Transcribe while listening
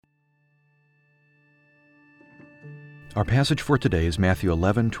Our passage for today is Matthew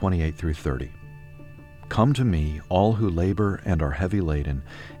 11:28 through 30. Come to me, all who labor and are heavy laden,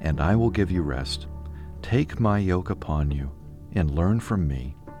 and I will give you rest. Take my yoke upon you and learn from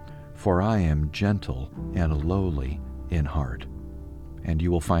me, for I am gentle and lowly in heart. And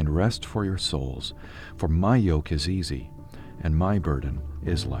you will find rest for your souls, for my yoke is easy and my burden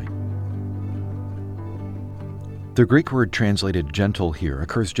is light. The Greek word translated gentle here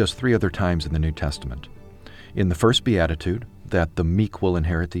occurs just 3 other times in the New Testament. In the first beatitude, that the meek will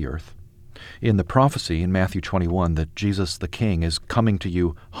inherit the earth. In the prophecy in Matthew 21 that Jesus the King is coming to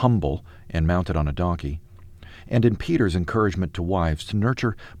you humble and mounted on a donkey. And in Peter's encouragement to wives to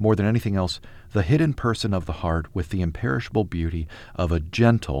nurture more than anything else the hidden person of the heart with the imperishable beauty of a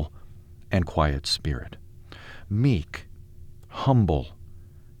gentle and quiet spirit. Meek, humble,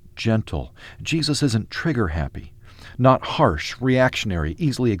 gentle. Jesus isn't trigger happy, not harsh, reactionary,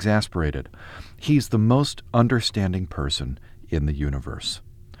 easily exasperated. He's the most understanding person in the universe.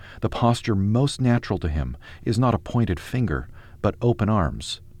 The posture most natural to him is not a pointed finger, but open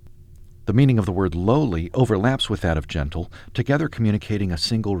arms. The meaning of the word lowly overlaps with that of gentle, together communicating a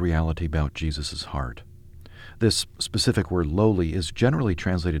single reality about Jesus' heart. This specific word lowly is generally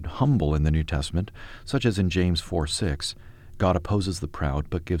translated humble in the New Testament, such as in James 4:6. God opposes the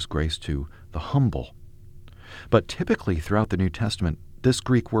proud but gives grace to the humble. But typically throughout the New Testament, this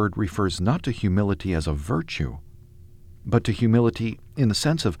Greek word refers not to humility as a virtue, but to humility in the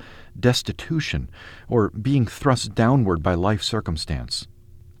sense of destitution or being thrust downward by life circumstance.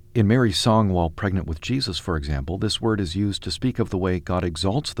 In Mary's song while pregnant with Jesus, for example, this word is used to speak of the way God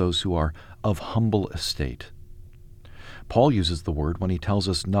exalts those who are of humble estate. Paul uses the word when he tells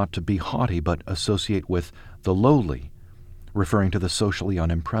us not to be haughty but associate with the lowly, referring to the socially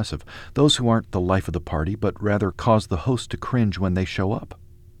unimpressive, those who aren't the life of the party, but rather cause the host to cringe when they show up.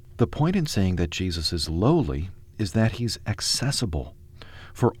 The point in saying that Jesus is lowly is that he's accessible.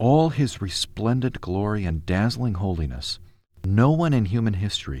 For all his resplendent glory and dazzling holiness, no one in human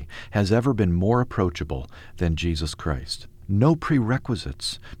history has ever been more approachable than Jesus Christ. No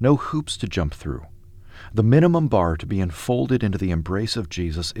prerequisites, no hoops to jump through. The minimum bar to be enfolded into the embrace of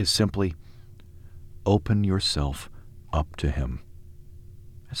Jesus is simply open yourself up to him.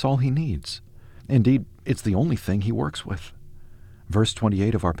 That's all he needs. Indeed, it's the only thing he works with. Verse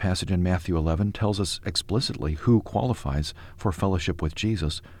 28 of our passage in Matthew 11 tells us explicitly who qualifies for fellowship with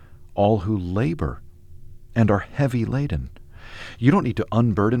Jesus: all who labor and are heavy laden. You don't need to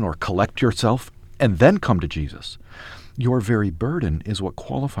unburden or collect yourself and then come to Jesus. Your very burden is what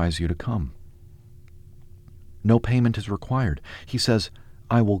qualifies you to come. No payment is required. He says,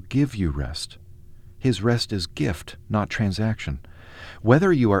 I will give you rest. His rest is gift, not transaction.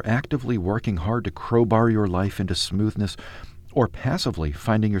 Whether you are actively working hard to crowbar your life into smoothness or passively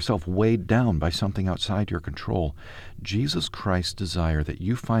finding yourself weighed down by something outside your control, Jesus Christ's desire that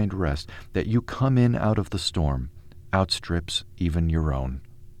you find rest, that you come in out of the storm, outstrips even your own.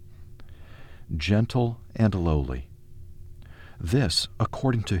 Gentle and lowly. This,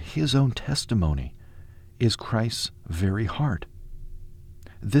 according to his own testimony, is Christ's very heart.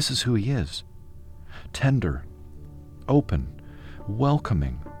 This is who he is. Tender, open,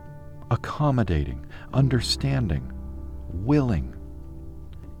 welcoming, accommodating, understanding, willing.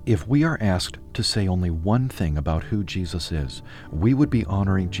 If we are asked to say only one thing about who Jesus is, we would be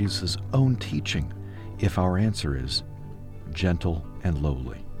honoring Jesus' own teaching if our answer is gentle and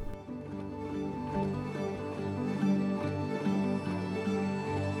lowly.